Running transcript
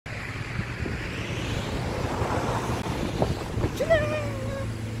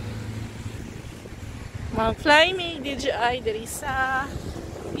Ma-fly me DJI dari sa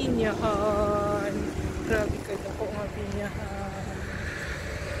pinyahan. Grabe ka na po nga pinyahan.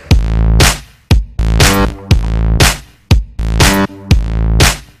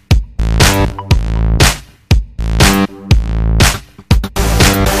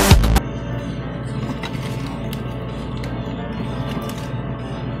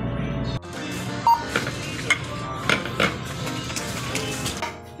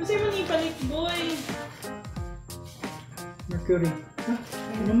 Kasi mo ni balik boy. Mercury. Ha?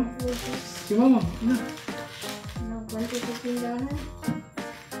 Ano mo? Si mama. Ano? Nagbanto sa tindahan.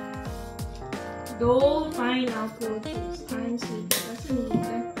 Dole pineapple juice. I'm sweet. Kasi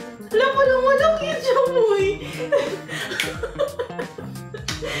nilita. Alam mo naman ang yun siya boy.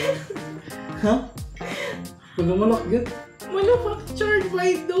 Ha? Polomolok yun? Manufactured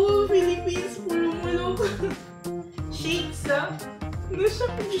by Dole Philippines. Polomolok. Shakes ha? Ano siya?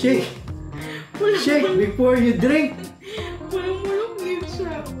 Shake! Shake before you drink! Polomolok yun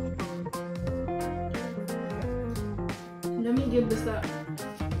siya. Lamig yun basta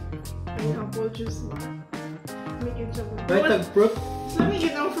pineapple juice ba? Lamig yun siya. May tag fruit? Lamig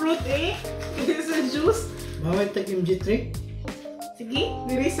yun ang fruit eh. Hindi sa juice. May tag MG3? Sige,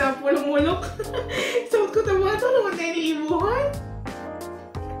 diri sa Polomolok. Sa Cotabato naman tayo nilibuhan.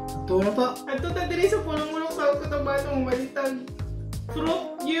 Ito na pa. Ato ta diri sa Polomolok sa Cotabato mabalitag.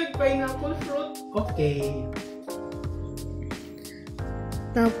 Fruit yun, pineapple fruit. Okay.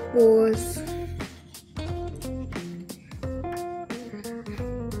 Tapos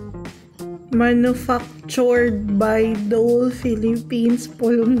manufactured by Dole Philippines,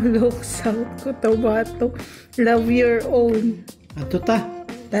 Polomolok, South Cotabato. Love your own. Ato ta.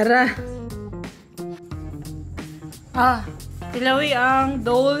 Tara. Tilawi ang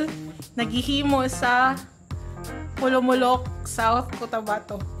Dole naghihimo sa Polomolok, South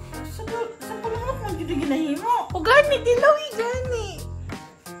Cotabato. Sa Polomolok nagiging-ginahimo. O gani, tilawi gani.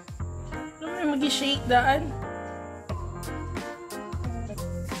 May mag-shake daan.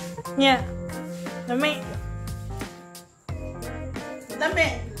 Nya. Lami. Lami.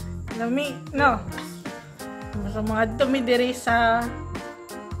 Lami. No. Sa mga dumi diri sa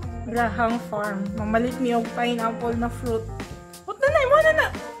Lahang Farm. Mamalit niyo og pineapple na fruit. What na na? Mo na na.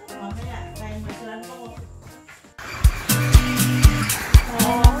 Mamaya, kaya maglan ko.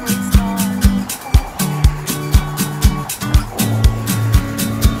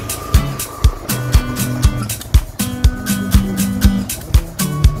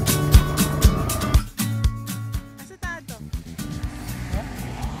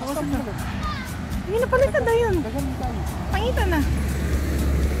 Hindi na palit na dayon. Pangita na.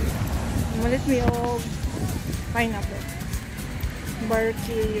 Malit mo yung pineapple.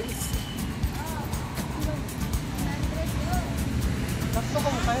 Brgy. Gusto ko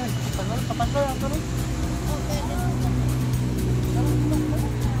mo tayo. Kapasal ang karoon.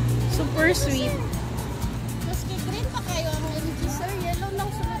 Super sweet. Tapos kay green pa kayo ang MG sir. Yellow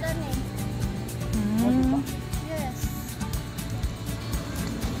lang suludan eh. Yes.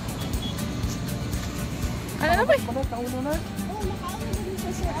 Ano na ba? Kauno na. Oh, makaano din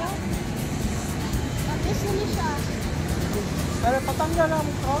siya sir. Tapos nila siya. Pero patanggal lang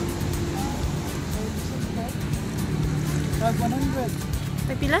mo ito. Tag 100.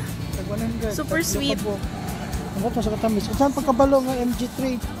 Ay, pila? Tag 100. Super sweet. Ang ito sa katamis. Kung saan pagkabalo ng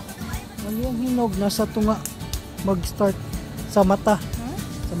MG3? Ang yung hinog nasa tunga mag-start sa mata.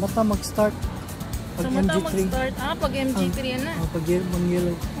 Sa mata mag-start. Pag Sa mata MG3. mag-start. Pag MG3 yan na. Pag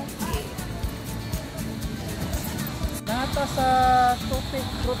mag-yellow. Nata sa Tupi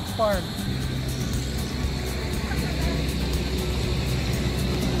Fruit Park.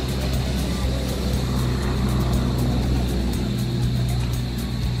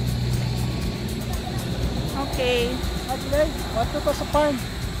 Okay. Atlay, wato to sa farm.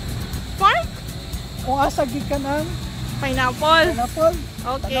 Park? Kung asa gikan ang Pineapple. pineapple.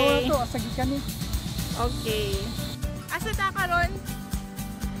 Okay. Tanawa na to, asa gikan ni. Okay. Asa ta karon?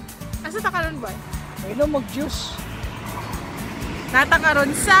 Asa ta karon ba? Ilo mag-juice. Nata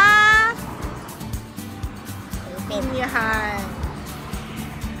karon sa Pinyahan.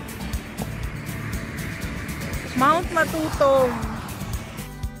 Mount Matutum.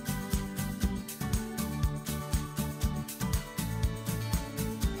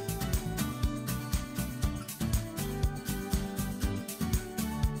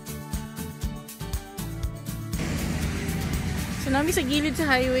 So namin sa gilid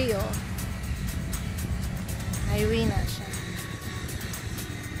sa highway oh. Highway na siya.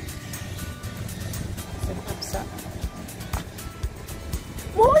 Sa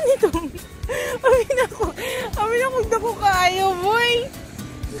mo nito. Amin ako dako kaayo boy.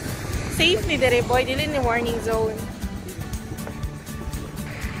 safe ni dere boy, dili ni warning zone.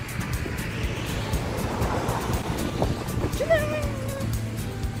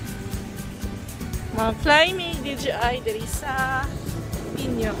 Mag-fly me DJI diri sa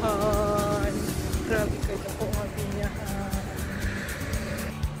Pinyahan. Grabe kayo po mga Pinyahan.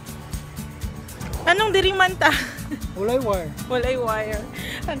 Anong diri man ta? Walay wire. Walay wire.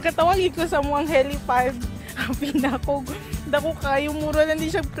 Ang katawagin ko sa muang helipad. Ang pinakog. Dako kayo, mura lang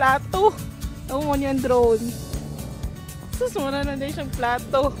din siyang plato. Ako mo niyang drone. Sus, mura lang din siyang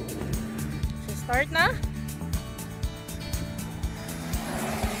plato. So, start na.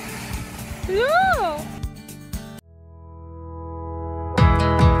 Yeah!